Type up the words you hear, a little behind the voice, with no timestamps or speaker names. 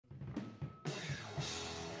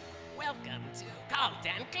Welcome to Cult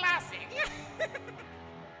and Classic.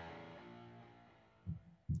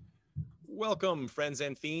 Welcome, friends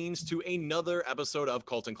and fiends, to another episode of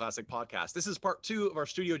Cult and Classic Podcast. This is part 2 of our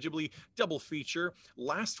Studio Ghibli double feature.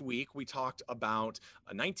 Last week, we talked about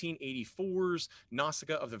 1984's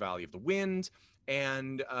Nausicaa of the Valley of the Wind,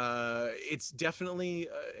 and it's definitely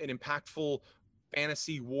an impactful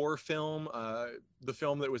fantasy war film, the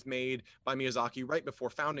film that was made by Miyazaki right before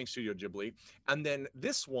founding Studio Ghibli. And then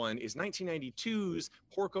this one is 1992's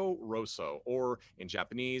Porco Rosso, or in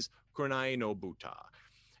Japanese, Kurenai no Buta.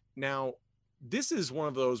 Now, this is one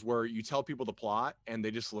of those where you tell people the plot and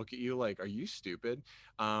they just look at you like, "Are you stupid?"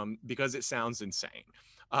 Because it sounds insane.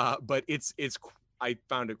 But I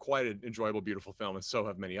found it quite an enjoyable, beautiful film, and so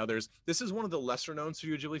have many others. This is one of the lesser known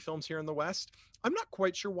Studio Ghibli films here in the West. I'm not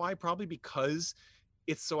quite sure why. Probably because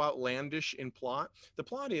it's so outlandish in plot. The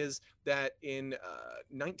plot is that in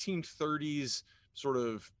 1930s sort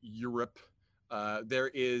of Europe, there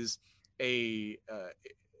is a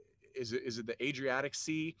is it the Adriatic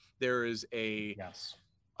Sea? There is Yes.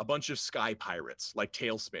 a bunch of sky pirates, like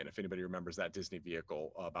Tailspin, if anybody remembers that Disney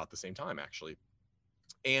vehicle, about the same time actually.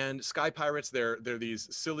 And sky pirates, they're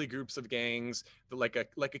these silly groups of gangs, like a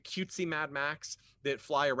cutesy Mad Max, that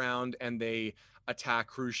fly around and they attack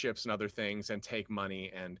cruise ships and other things and take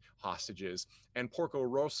money and hostages. And Porco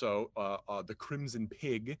Rosso, the Crimson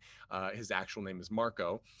Pig, his actual name is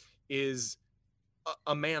Marco, is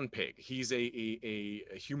a man pig. He's a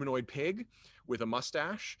humanoid pig with a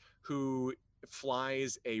mustache who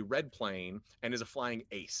flies a red plane and is a flying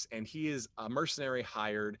ace. And he is a mercenary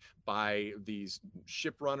hired by these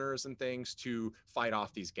ship runners and things to fight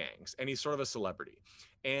off these gangs. And he's sort of a celebrity.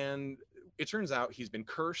 And it turns out he's been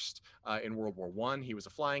cursed in World War I. He was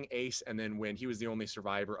a flying ace. And then when he was the only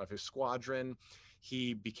survivor of his squadron,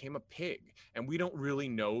 he became a pig. And we don't really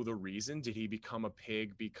know the reason. Did he become a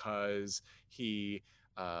pig because he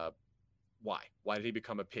why did he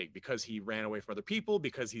become a pig? Because he ran away from other people?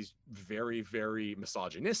 Because he's very, very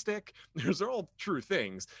misogynistic? Those are all true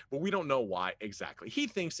things, but we don't know why exactly. He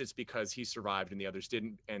thinks it's because he survived and the others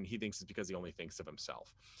didn't, and he thinks it's because he only thinks of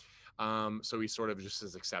himself. So he sort of just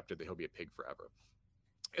has accepted that he'll be a pig forever.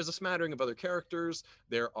 There's a smattering of other characters.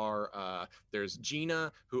 There's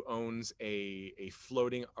Gina, who owns a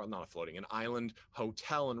floating, or not a floating, an island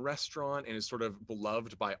hotel and restaurant, and is sort of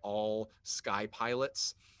beloved by all sky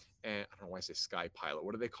pilots. And I don't know why I say sky pilot.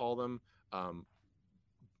 What do they call them?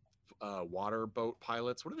 Water boat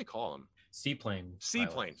pilots. What do they call them?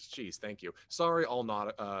 Seaplanes. Geez, thank you. Sorry, all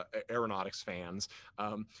aeronautics fans.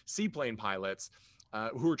 Seaplane pilots.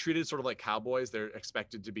 Who are treated sort of like cowboys. They're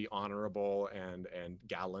expected to be honorable and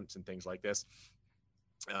gallant and things like this,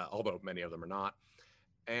 although many of them are not.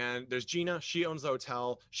 And there's Gina. She owns the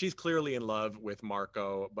hotel. She's clearly in love with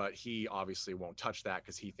Marco, but he obviously won't touch that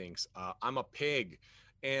because he thinks, I'm a pig.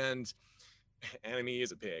 And he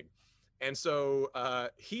is a pig. And so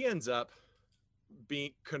he ends up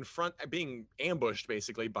being ambushed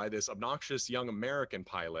basically by this obnoxious young American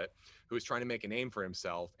pilot who is trying to make a name for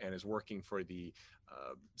himself and is working for the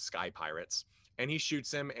sky pirates. And he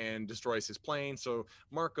shoots him and destroys his plane. So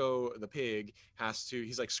Marco, the pig,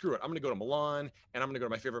 he's like, screw it. I'm going to go to Milan and I'm going to go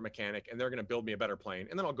to my favorite mechanic and they're going to build me a better plane.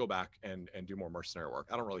 And then I'll go back and do more mercenary work.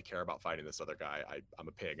 I don't really care about fighting this other guy. I'm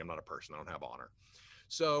a pig. I'm not a person. I don't have honor.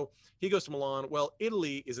 So he goes to Milan. Well,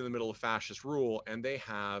 Italy is in the middle of fascist rule, and they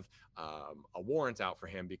have a warrant out for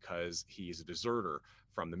him because he's a deserter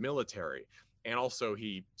from the military. And also,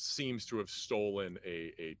 he seems to have stolen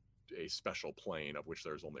a special plane, of which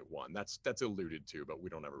there's only one. That's alluded to, but we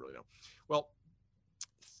don't ever really know. Well,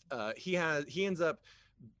 he ends up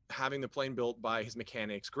having the plane built by his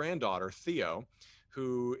mechanic's granddaughter, Theo,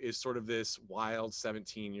 who is sort of this wild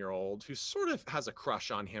 17-year-old who sort of has a crush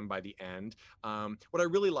on him by the end. What I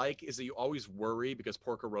really like is that you always worry, because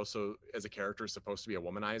Porco Rosso as a character is supposed to be a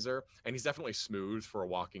womanizer, and he's definitely smooth for a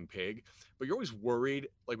walking pig, but you're always worried,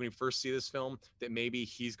 like when you first see this film, that maybe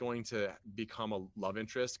he's going to become a love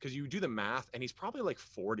interest, because you do the math, and he's probably like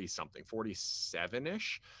 40-something,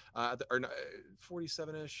 47-ish, or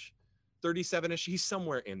 47-ish, 37-ish. He's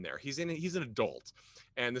somewhere in there. He's an adult,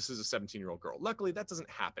 and this is a 17-year-old girl. Luckily, that doesn't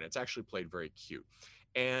happen. It's actually played very cute.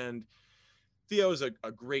 And Theo is a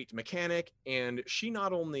great mechanic, and she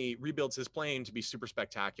not only rebuilds his plane to be super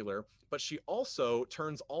spectacular, but she also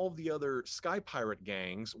turns all of the other sky pirate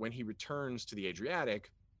gangs, when he returns to the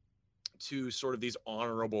Adriatic, to sort of these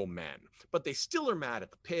honorable men. But they still are mad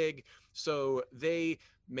at the pig, so they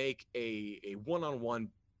make a one-on-one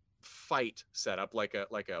fight setup, like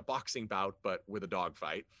a boxing bout, but with a dog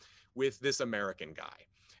fight, with this American guy.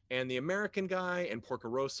 And the American guy and Porco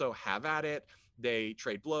Rosso have at it. They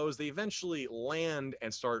trade blows. They eventually land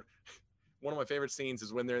and start. One of my favorite scenes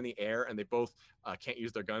is when they're in the air and they both can't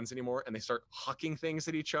use their guns anymore, and they start hucking things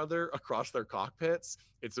at each other across their cockpits.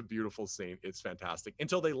 It's a beautiful scene. It's fantastic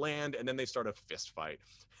until they land, and then they start a fist fight.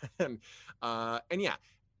 and yeah,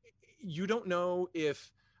 you don't know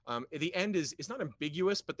if the end is not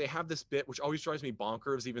ambiguous, but they have this bit which always drives me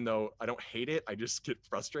bonkers. Even though I don't hate it, I just get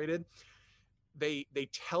frustrated. They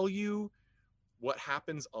tell you what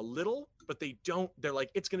happens a little, but they don't. They're like,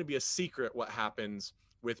 it's going to be a secret what happens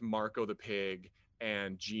with Marco the pig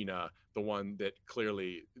and Gina, the one that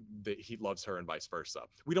clearly that he loves her, and vice versa.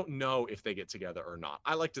 We don't know if they get together or not.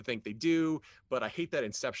 I like to think they do, but I hate that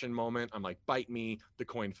Inception moment. I'm like, bite me, the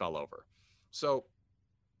coin fell over. So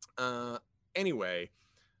anyway,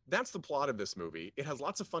 that's the plot of this movie. It has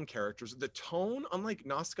lots of fun characters. The tone, unlike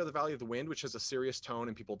Nausicaa, the Valley of the Wind, which has a serious tone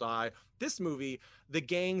and people die, this movie, the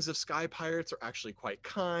gangs of sky pirates are actually quite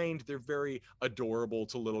kind. They're very adorable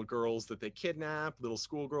to little girls that they kidnap, little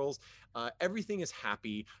schoolgirls. Everything is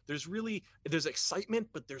happy. There's excitement,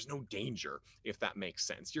 but there's no danger, if that makes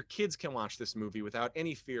sense. Your kids can watch this movie without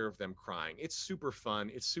any fear of them crying. It's super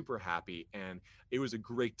fun. It's super happy. And it was a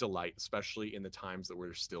great delight, especially in the times that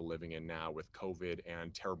we're still living in now with COVID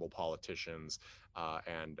and terrible politicians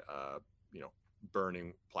and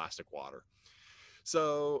burning plastic water.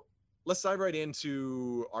 So let's dive right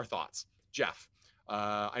into our thoughts. Jeff,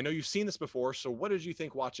 I know you've seen this before, so what did you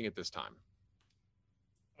think watching it this time?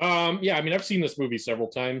 Yeah, I mean, I've seen this movie several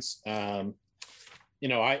times. I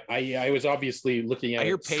was obviously looking at. I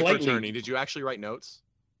hear paper slightly... turning. Did you actually write notes?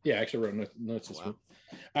 Yeah, I actually wrote notes this week.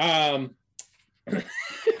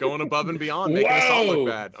 Going above and beyond, making us all look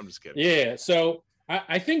bad. I'm just kidding. Yeah, so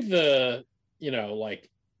I think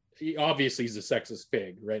obviously he's a sexist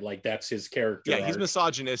pig, right? Like that's his character. Yeah, he's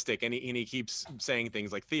misogynistic, and he keeps saying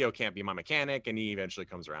things like Theo can't be my mechanic, and he eventually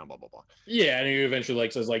comes around, blah blah blah. Yeah, and he eventually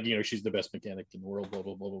says she's the best mechanic in the world, blah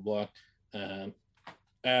blah blah blah blah.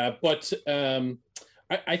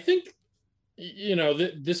 I think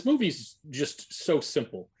this movie's just so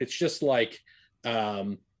simple. It's just like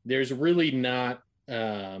there's really not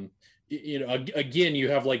again, you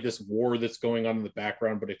have like this war that's going on in the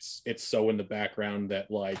background, but it's so in the background that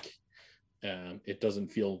it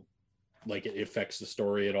doesn't feel like it affects the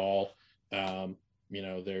story at all.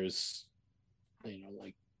 There's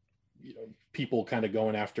people kind of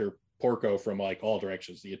going after Porco from like all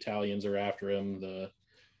directions. The Italians are after him.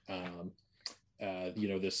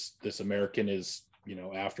 This American is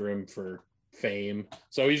after him for fame.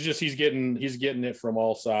 So he's getting it from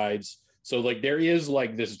all sides. So like there is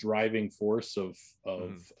like this driving force of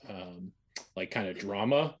like kind of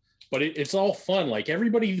drama, but it's all fun. Like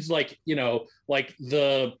everybody's like like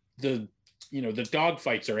the dog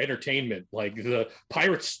fights are entertainment. Like the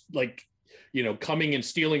pirates coming and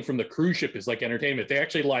stealing from the cruise ship is like entertainment. They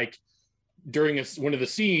actually like during one of the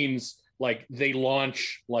scenes like they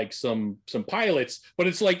launch like some pilots, but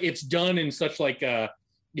it's like it's done in such like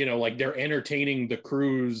like they're entertaining the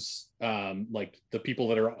crews, like the people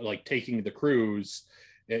that are like taking the cruise.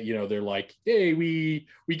 They're like, hey, we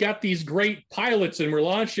got these great pilots and we're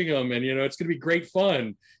launching them, and it's going to be great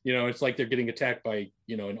fun. It's like they're getting attacked by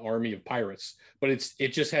an army of pirates, but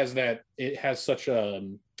it just has that, it has such a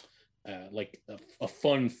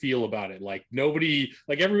fun feel about it. Like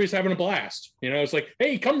everybody's having a blast. It's like,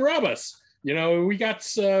 hey, come rob us. We got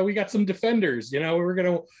some defenders. We're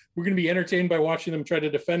gonna be entertained by watching them try to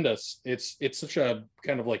defend us. It's such a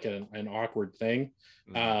kind of like an awkward thing.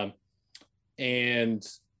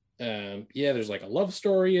 There's like a love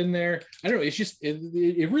story in there. I don't know. It's just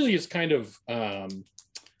it really is kind of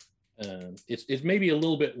it's maybe a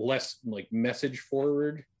little bit less like message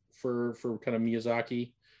forward for kind of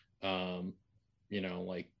Miyazaki.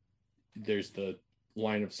 Like there's the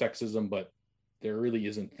line of sexism, but there really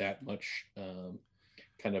isn't that much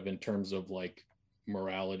kind of in terms of like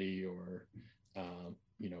morality or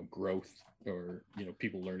growth or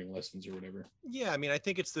people learning lessons or whatever. Yeah, I mean, I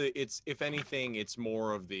think it's if anything, it's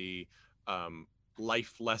more of the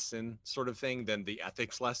life lesson sort of thing than the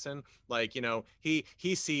ethics lesson. Like,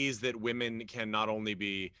 he sees that women can not only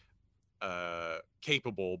be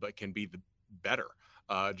capable but can be the better.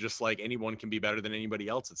 Just like anyone can be better than anybody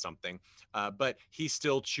else at something. But he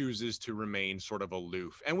still chooses to remain sort of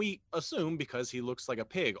aloof. And we assume because he looks like a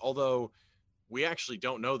pig, although we actually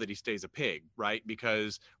don't know that he stays a pig, right?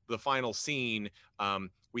 Because the final scene,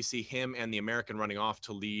 we see him and the American running off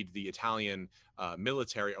to lead the Italian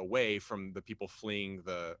military away from the people fleeing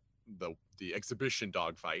the exhibition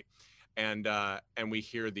dogfight. And we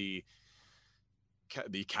hear the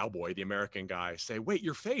the cowboy, the American guy, say, "Wait,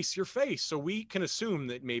 your face." So we can assume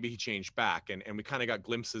that maybe he changed back, and we kind of got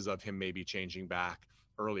glimpses of him maybe changing back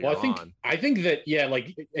earlier on. I think that, yeah,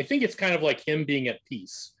 like I think it's kind of like him being at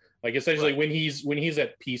peace. Like essentially when he's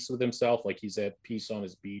at peace with himself, like he's at peace on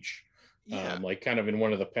his beach. Like kind of in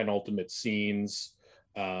one of the penultimate scenes.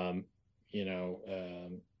 He's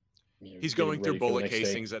going through bullet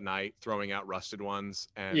casings at night, throwing out rusted ones.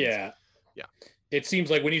 And yeah. It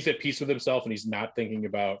seems like when he's at peace with himself and he's not thinking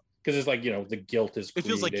about, because it's like, the guilt is created. It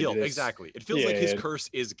feels like guilt. Exactly. It feels like his curse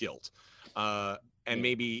is guilt. And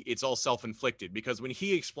maybe it's all self-inflicted, because when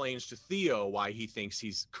he explains to Theo why he thinks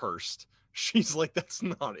he's cursed, she's like, "That's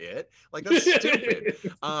not it. Like, that's stupid."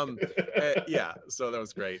 Yeah. So that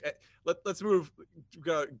was great. Let's move. We've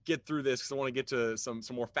got to get through this because I want to get to some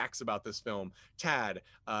more facts about this film. Tad,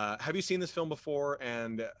 have you seen this film before?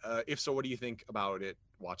 And if so, what do you think about it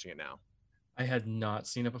watching it now? I had not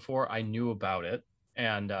seen it before. I knew about it.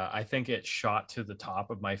 And I think it shot to the top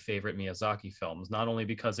of my favorite Miyazaki films, not only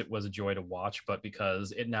because it was a joy to watch, but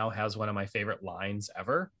because it now has one of my favorite lines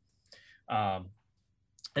ever.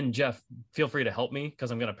 And Jeff, feel free to help me because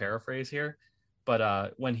I'm going to paraphrase here.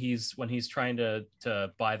 But when he's trying to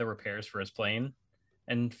buy the repairs for his plane,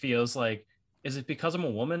 and Theo's like, "Is it because I'm a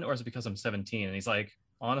woman or is it because I'm 17?" And he's like,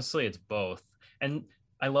 "Honestly, it's both." And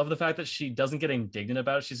I love the fact that she doesn't get indignant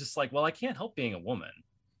about it. She's just like, "Well, I can't help being a woman."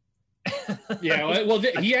 Yeah, well,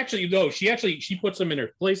 she puts him in her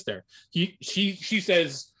place there. She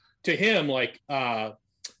says to him, like,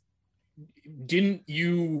 "Didn't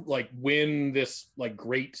you like win this like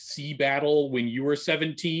great sea battle when you were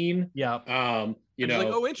 17?" Yeah. Like,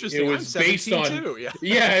 "Oh, interesting. It was based on too."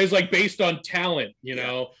 Yeah, it was like based on talent,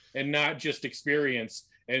 and not just experience.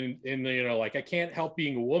 And like, "I can't help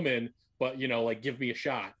being a woman, but like, give me a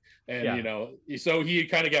shot." And so he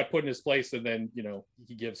kind of got put in his place, and then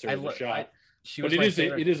he gives her the shot. But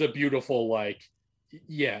it is a beautiful, like,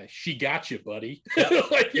 yeah, she got you, buddy.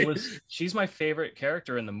 Like, she's my favorite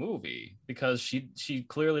character in the movie because she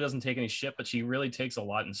clearly doesn't take any shit, but she really takes a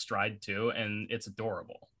lot in stride too, and it's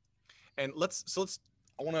adorable. And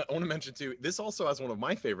I want to mention too, this also has one of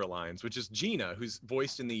my favorite lines, which is Gina, who's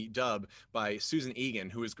voiced in the dub by Susan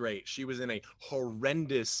Egan, who is great. She was in a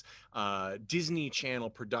horrendous Disney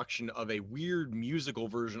Channel production of a weird musical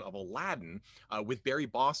version of Aladdin with Barry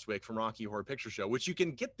Bostwick from Rocky Horror Picture Show, which you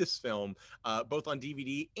can get this film both on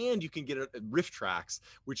DVD and you can get it at Riff Tracks,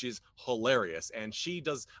 which is hilarious. And she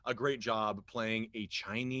does a great job playing a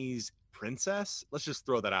Chinese princess. Let's just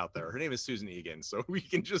throw that out there. Her name is Susan Egan, so we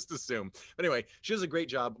can just assume. But anyway, she does a great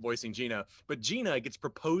job voicing Gina. But Gina gets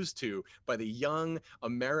proposed to by the young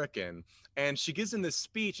American, and she gives him this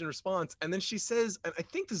speech in response. And then she says, and I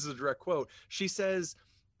think this is a direct quote, she says,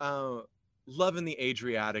 "Love in the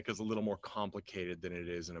Adriatic is a little more complicated than it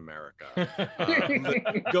is in America.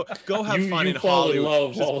 Go have fun in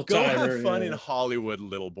Hollywood. Go have fun in Hollywood,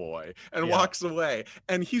 little boy," and walks away.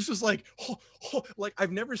 And he's just like, like,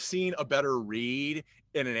 I've never seen a better read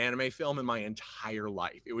in an anime film in my entire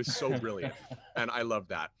life. It was so brilliant, and I love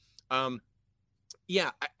that. I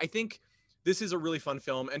think this is a really fun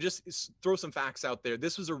film. And just throw some facts out there.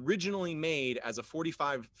 This was originally made as a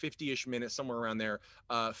 45, 50-ish minute, somewhere around there,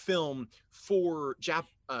 film for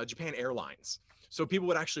Japan Airlines. So people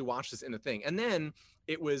would actually watch this in the thing. And then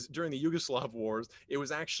it was during the Yugoslav wars, it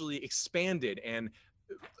was actually expanded and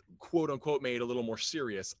quote unquote made a little more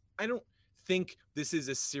serious. I don't think this is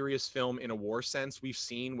a serious film in a war sense. We've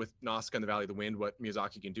seen with Nausicaa and the Valley of the Wind what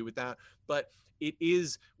Miyazaki can do with that. But it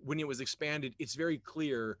is, when it was expanded, it's very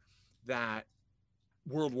clear that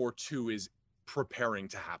World War II is preparing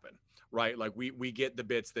to happen, right? Like we get the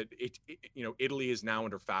bits that Italy is now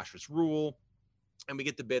under fascist rule, and we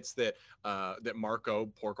get the bits that that Marco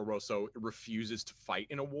Porco Rosso refuses to fight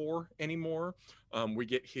in a war anymore. We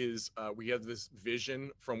get we have this vision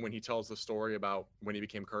from when he tells the story about when he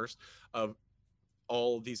became cursed of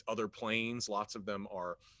all these other planes. Lots of them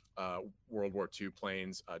are World War II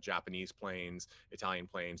planes, Japanese planes, Italian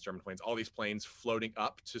planes, German planes, all these planes floating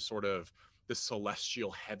up to sort of the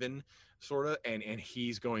celestial heaven, sort of, and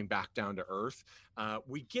he's going back down to earth.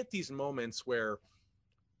 We get these moments where,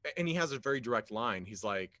 and he has a very direct line. He's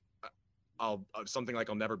like, I'll something like,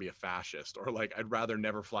 "I'll never be a fascist," or like, "I'd rather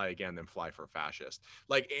never fly again than fly for a fascist."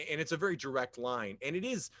 Like, and it's a very direct line, and it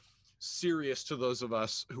is serious to those of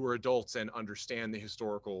us who are adults and understand the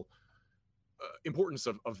historical importance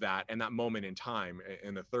of that and that moment in time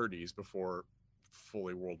in the 30s before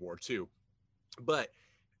fully World War II. But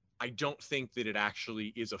I don't think that it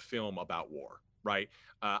actually is a film about war, right?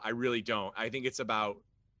 I really don't. I think it's about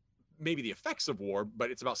maybe the effects of war, but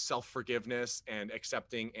it's about self-forgiveness and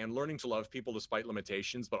accepting and learning to love people despite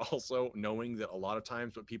limitations, but also knowing that a lot of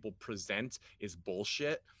times what people present is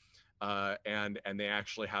bullshit. And they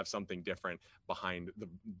actually have something different behind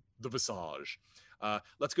the visage.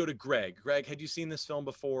 Let's go to Greg. Greg, had you seen this film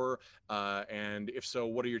before? And if so,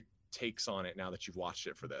 what are your takes on it now that you've watched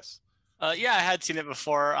it for this? Yeah, I had seen it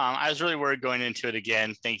before. I was really worried going into it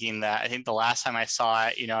again, thinking that I think the last time I saw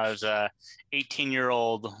it, I was a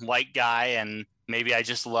 18-year-old white guy, and maybe I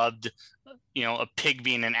just loved, a pig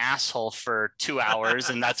being an asshole for 2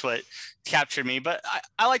 hours, and that's what captured me. But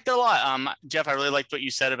I liked it a lot. Jeff, I really liked what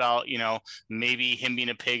you said about, maybe him being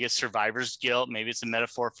a pig is survivor's guilt. Maybe it's a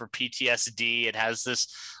metaphor for PTSD. It has this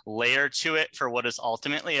layer to it for what is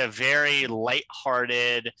ultimately a very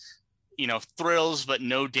lighthearted, thrills but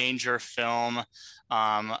no danger film.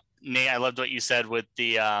 Nate, I loved what you said with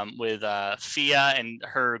the Fia and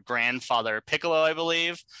her grandfather Piccolo, I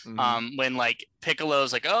believe. Mm-hmm. When like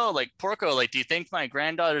Piccolo's like, oh, like Porco, like, do you think my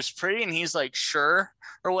granddaughter's pretty? And he's like, sure,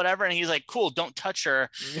 or whatever. And he's like, cool, don't touch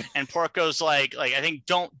her. And Porco's like I think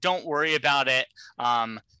don't worry about it.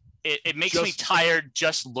 It makes me tired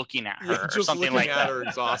just looking at her, or something like that. Her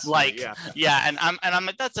exhausts like, yeah, and I'm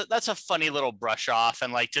like, that's a funny little brush off,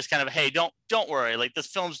 and like just kind of, hey, don't worry, like this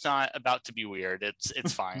film's not about to be weird.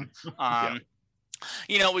 It's fine.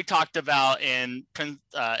 We talked about in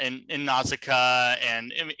Nausicaa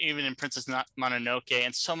and even in Princess Mononoke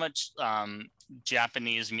and so much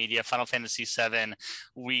Japanese media, Final Fantasy VII,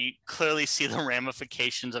 we clearly see the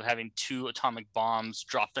ramifications of having 2 atomic bombs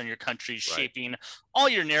dropped on your country, shaping all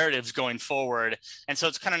your narratives going forward. And so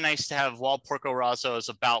it's kind of nice to have, while Porco Rosso is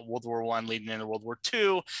about World War I leading into World War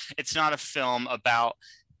II, it's not a film about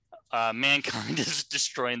mankind is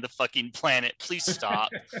destroying the fucking planet. Please stop.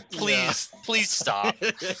 Please stop.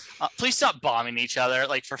 Please stop bombing each other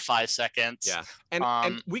like for 5 seconds. Yeah.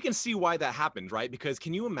 And we can see why that happened, right? Because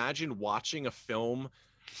can you imagine watching a film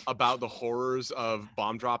about the horrors of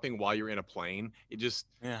bomb dropping while you're in a plane? It just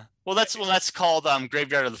Well, that's called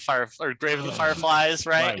Graveyard of the Fire or Grave of the Fireflies,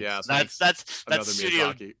 right? Yeah. That's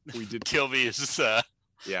Studio we did Kilby's.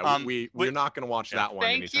 We're not going to watch that one.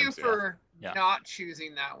 Thank you for not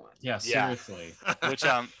choosing that one. Yeah, seriously. Which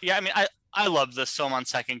I mean, I love this film on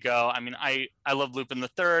second go. I mean, I love Lupin the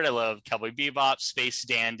Third. I love Cowboy Bebop, Space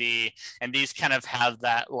Dandy, and these kind of have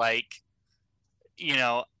that, like,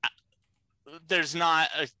 there's not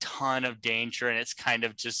a ton of danger, and it's kind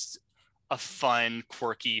of just a fun,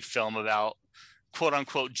 quirky film about quote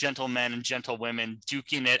unquote gentlemen and gentlewomen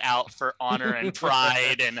duking it out for honor and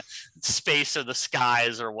pride and space or the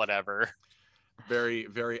skies or whatever. Very,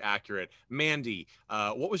 very accurate. Mandy,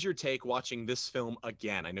 what was your take watching this film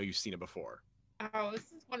again? I know you've seen it before. Oh,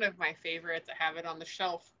 this is one of my favorites. I have it on the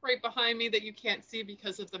shelf right behind me that you can't see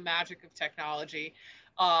because of the magic of technology.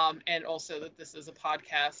 And also that this is a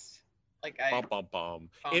podcast.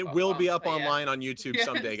 It will be up online on YouTube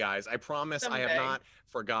someday, guys. I promise. Someday. I have not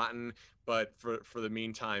forgotten, but for the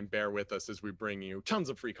meantime, bear with us as we bring you tons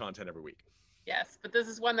of free content every week. Yes, but this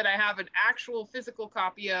is one that I have an actual physical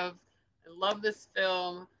copy of. I love this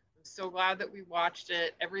film. I'm so glad that we watched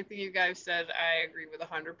it. Everything you guys said, I agree with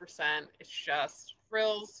 100%. It's just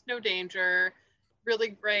thrills, no danger, really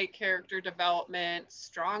great character development,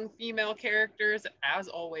 strong female characters, as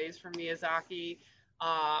always, from Miyazaki,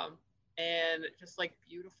 and just like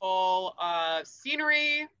beautiful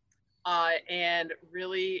scenery and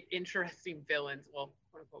really interesting villains. Well,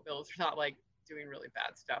 quote unquote villains are not like doing really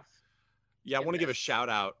bad stuff. Yeah, I want to give a shout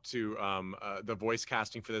out to the voice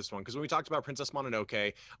casting for this one, because when we talked about Princess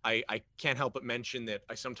Mononoke, I can't help but mention that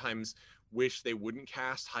I sometimes wish they wouldn't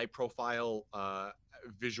cast high profile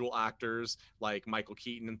visual actors like Michael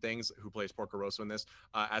Keaton and things, who plays Porco Rosso in this,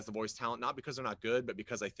 as the voice talent, not because they're not good, but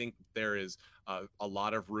because I think there is a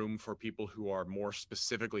lot of room for people who are more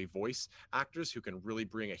specifically voice actors who can really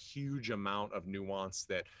bring a huge amount of nuance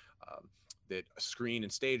that that screen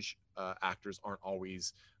and stage actors aren't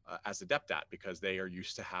always as adept at, because they are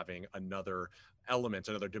used to having another element,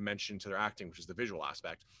 another dimension to their acting, which is the visual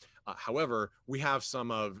aspect. However, we have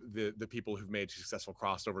some of the people who've made successful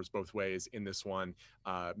crossovers both ways in this one,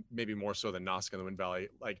 maybe more so than Nausicaa and the Wind Valley,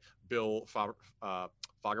 like Bill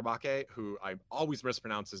Fagerbakke, who I always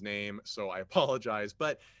mispronounce his name, so I apologize,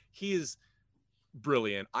 but he is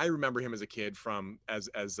brilliant. I remember him as a kid from as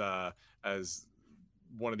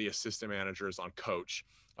one of the assistant managers on Coach,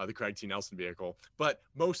 the Craig T. Nelson vehicle, but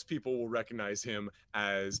most people will recognize him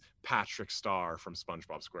as Patrick Star from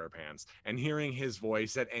SpongeBob SquarePants, and hearing his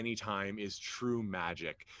voice at any time is true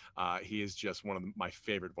magic. He is just one of my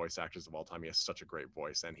favorite voice actors of all time. He has such a great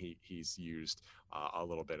voice, and he's used a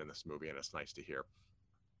little bit in this movie, and it's nice to hear.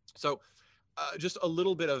 So just a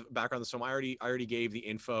little bit of background on this film. I already gave the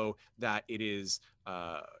info that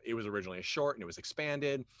it was originally a short and it was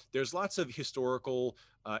expanded. There's lots of historical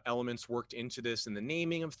elements worked into this in the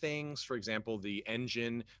naming of things. For example, the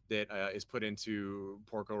engine that is put into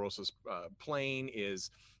Porco Rosso's plane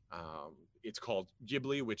is it's called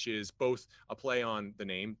Ghibli, which is both a play on the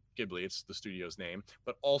name Ghibli, it's the studio's name,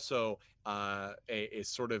 but also a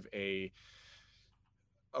sort of a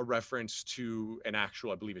reference to an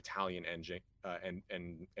actual, I believe, Italian engine and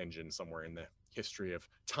engine somewhere in the history of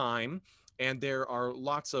time. And there are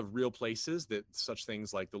lots of real places that such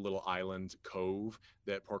things like the little island cove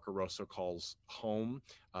that Porco Rosso calls home,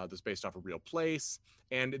 that's based off a real place.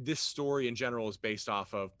 And this story in general is based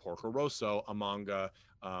off of Porco Rosso, a manga.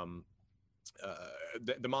 The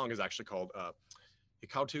manga is actually called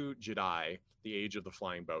Hikautu Jidai, The Age of the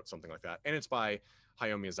Flying Boat, something like that. And it's by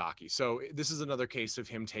Hayao Miyazaki. So this is another case of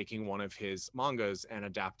him taking one of his mangas and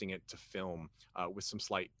adapting it to film with some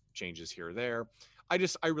slight changes here or there.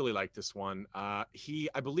 I really like this one. I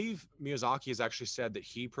believe Miyazaki has actually said that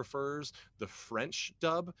he prefers the French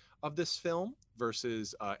dub of this film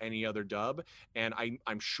versus any other dub. And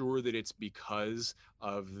I'm sure that it's because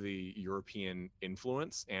of the European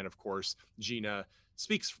influence. And of course, Gina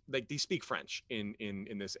speaks, like, they speak French in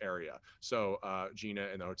this area. So Gina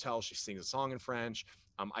in the hotel, she sings a song in French.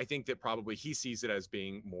 I think that probably he sees it as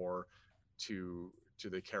being more to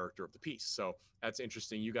the character of the piece. So that's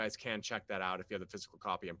interesting. You guys can check that out if you have the physical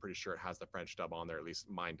copy. I'm pretty sure it has the French dub on there, at least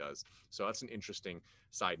mine does. So that's an interesting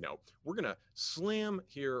side note. We're gonna slam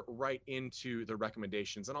here right into the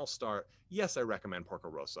recommendations, and I'll start. Yes, I recommend Porco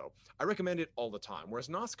Rosso. I recommend it all the time. Whereas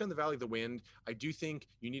Nausicaa and the Valley of the Wind, I do think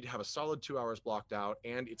you need to have a solid 2 hours blocked out,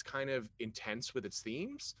 and it's kind of intense with its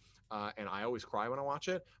themes. And I always cry when I watch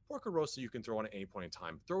it. Porco Rosso you can throw on at any point in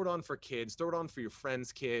time. Throw it on for kids. Throw it on for your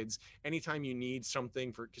friends' kids. Anytime you need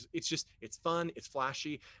something because it's fun, it's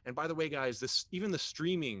flashy. And by the way, guys, even the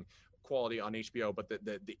streaming quality on HBO, but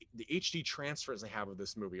the HD transfers they have of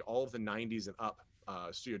this movie, all of the 90s and up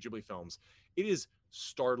Studio Ghibli films, it is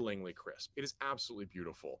startlingly crisp. It is absolutely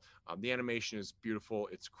beautiful. The animation is beautiful.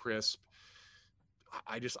 It's crisp.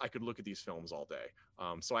 I could look at these films all day.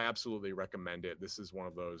 So I absolutely recommend it. This is one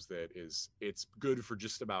of those that it's good for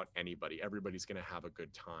just about anybody. Everybody's going to have a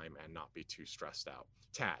good time and not be too stressed out.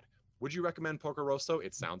 Tad, would you recommend Porco Rosso?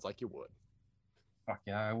 It sounds like you would. Fuck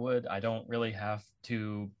yeah, I would. I don't really have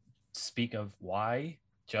to speak of why.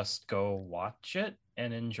 Just go watch it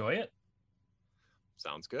and enjoy it.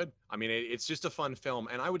 Sounds good. I mean, it's just a fun film.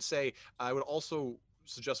 And I would say I would also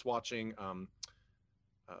suggest watching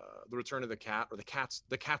The Return of the Cat, or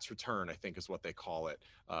the Cat's Return, I think is what they call it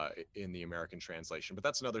in the American translation. But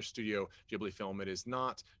that's another Studio Ghibli film. It is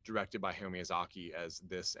not directed by Hayao Miyazaki as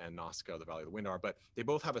this and Nausicaa, The Valley of the Wind are, but they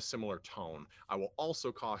both have a similar tone. I will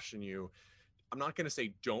also caution you, I'm not going to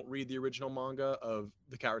say don't read the original manga of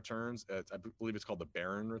The Cat Returns. I believe it's called The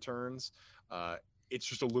Baron Returns. It's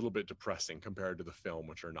just a little bit depressing compared to the film,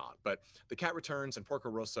 which are not. But The Cat Returns and Porco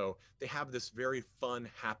Rosso, they have this very fun,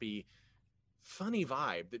 happy, funny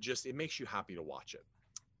vibe that just, it makes you happy to watch it.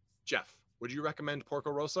 Jeff, would you recommend Porco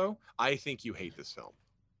Rosso? I think you hate this film.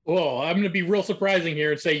 Oh, I'm going to be real surprising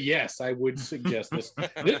here and say yes, I would suggest this.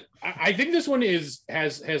 I think this one has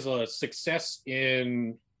a success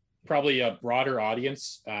in probably a broader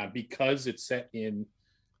audience because it's set in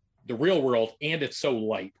the real world and it's so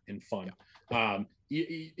light and fun. Yeah.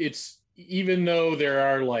 It's, even though there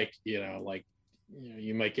are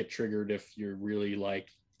you might get triggered if you're really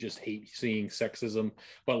just hate seeing sexism,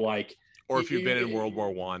 but or if you've been in World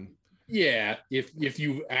War I. Yeah, if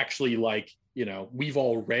you actually we've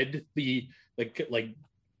all read the like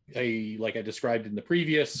I described in the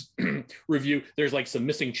previous review, there's some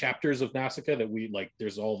missing chapters of Nausicaa that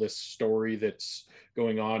there's all this story that's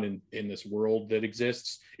going on in this world that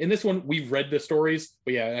exists. In this one, we've read the stories,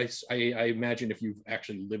 but yeah, I imagine if you've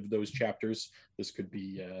actually lived those chapters, this could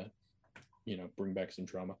be bring back some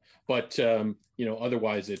trauma. But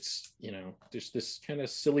otherwise it's just this kind of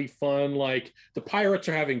silly fun, the pirates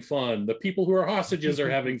are having fun, the people who are hostages are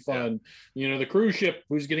having fun. Yeah. The cruise ship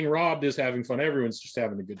who's getting robbed is having fun. Everyone's just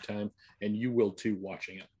having a good time, and you will too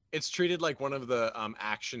watching it. It's treated like one of the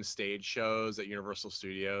action stage shows at Universal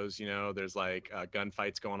Studios. There's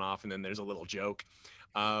gunfights going off, and then there's a little joke.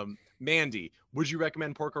 Mandy, would you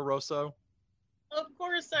recommend Porco Rosso? Of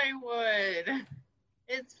course I would.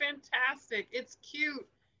 It's fantastic. It's cute.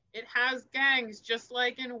 It has gangs just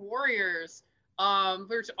like in Warriors,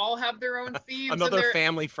 which all have their own themes. Another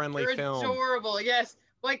family-friendly film. Adorable. Yes.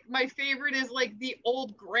 My favorite is the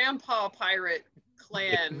old grandpa pirate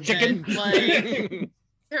clan. Chicken. And,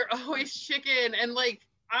 they're always chicken, and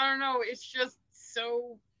I don't know. It's just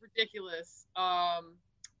so ridiculous. And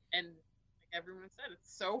like everyone said,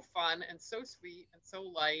 it's so fun and so sweet and so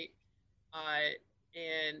light.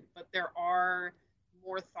 But there are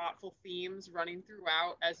more thoughtful themes running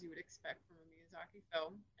throughout, as you would expect from a Miyazaki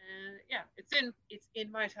film. And yeah, it's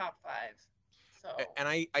in my top 5. So. And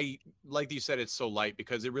I like you said, it's so light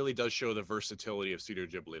because it really does show the versatility of Studio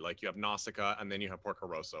Ghibli. Like you have Nausicaa and then you have Porco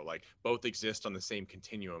Rosso. Like both exist on the same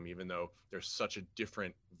continuum, even though there's such a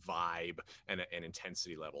different vibe and an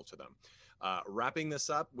intensity level to them. Wrapping this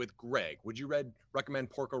up with Greg, would you recommend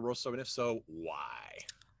Porco Rosso, and if so, why?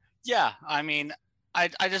 Yeah, I mean, I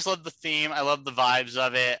just love the theme. I love the vibes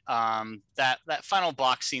of it. That final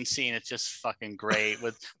boxing scene, it's just fucking great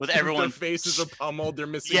with everyone. Their faces are pummeled. They're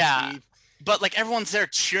missing teeth. But like everyone's there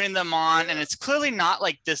cheering them on, and it's clearly not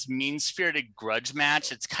like this mean-spirited grudge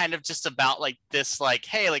match. It's kind of just about like this, like,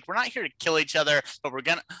 hey, like we're not here to kill each other, but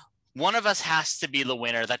one of us has to be the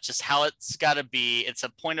winner. That's just how it's got to be. It's a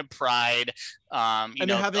point of pride. And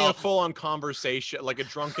they're having a full-on conversation, like a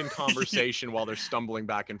drunken conversation while they're stumbling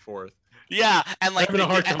back and forth. Yeah, and like having a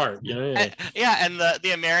heart to heart, and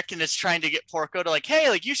the American is trying to get Porco to like, hey,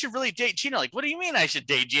 like you should really date Gina. Like, what do you mean I should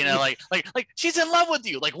date Gina? Like she's in love with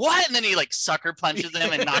you. Like what? And then he like sucker punches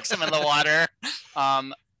him and knocks him in the water.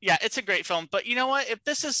 Yeah, it's a great film. But you know what? If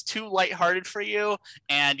this is too lighthearted for you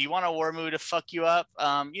and you want a war movie to fuck you up,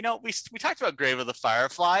 we talked about Grave of the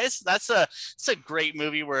Fireflies. It's a great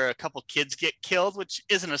movie where a couple kids get killed, which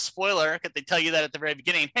isn't a spoiler because they tell you that at the very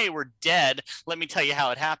beginning. Hey, we're dead. Let me tell you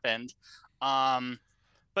how it happened.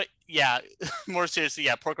 But yeah, more seriously,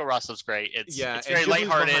 yeah, Porco Rosso's great. It's very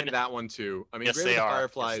lighthearted. That one too. I mean, yes, Grave of the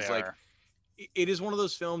Fireflies, it is one of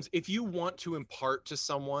those films. If you want to impart to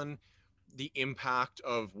someone the impact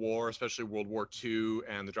of war, especially World War II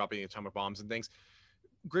and the dropping of the atomic bombs and things,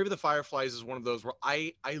 Grave of the Fireflies is one of those where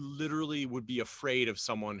I literally would be afraid of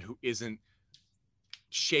someone who isn't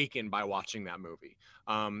shaken by watching that movie.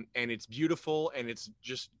 And it's beautiful and it's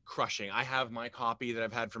just crushing. I have my copy that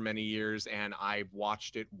I've had for many years and I've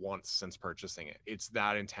watched it once since purchasing it. It's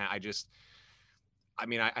that intense.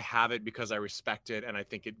 I have it because I respect it, and I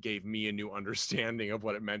think it gave me a new understanding of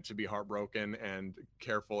what it meant to be heartbroken and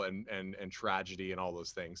careful and tragedy and all those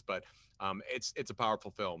things. But it's a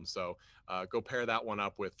powerful film. So go pair that one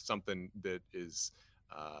up with something that is,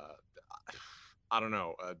 I don't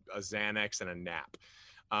know, a Xanax and a nap.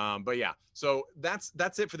 But yeah, so that's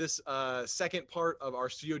it for this second part of our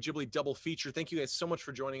Studio Ghibli double feature. Thank you guys so much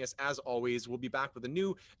for joining us. As always, we'll be back with a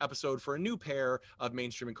new episode for a new pair of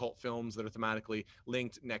mainstream and cult films that are thematically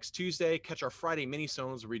linked next Tuesday. Catch our Friday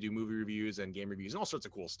mini-sodes where we do movie reviews and game reviews and all sorts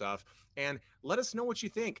of cool stuff. And let us know what you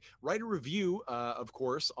think. Write a review, of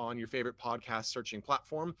course, on your favorite podcast searching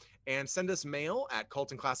platform, and send us mail at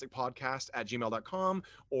cultandclassicpodcast@gmail.com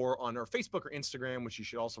or on our Facebook or Instagram, which you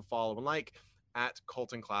should also follow and like, at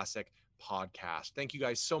Cult and Classic Podcast. Thank you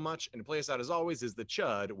guys so much. And to play us out, as always, is the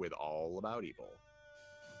Chud with All About Evil.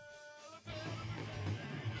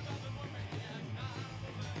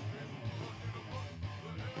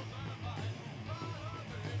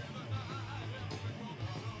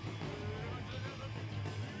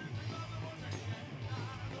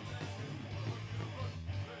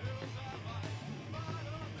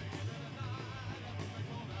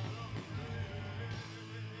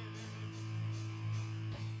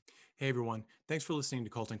 Hey everyone, thanks for listening to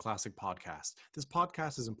Cult and Classic Podcast. This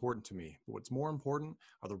podcast is important to me, but what's more important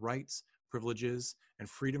are the rights, privileges, and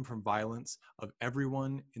freedom from violence of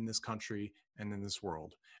everyone in this country and in this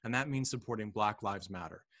world. And that means supporting Black Lives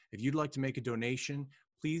Matter. If you'd like to make a donation,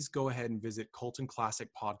 please go ahead and visit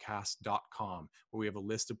cultandclassicpodcast.com, where we have a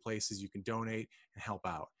list of places you can donate and help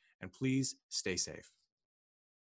out. And please stay safe.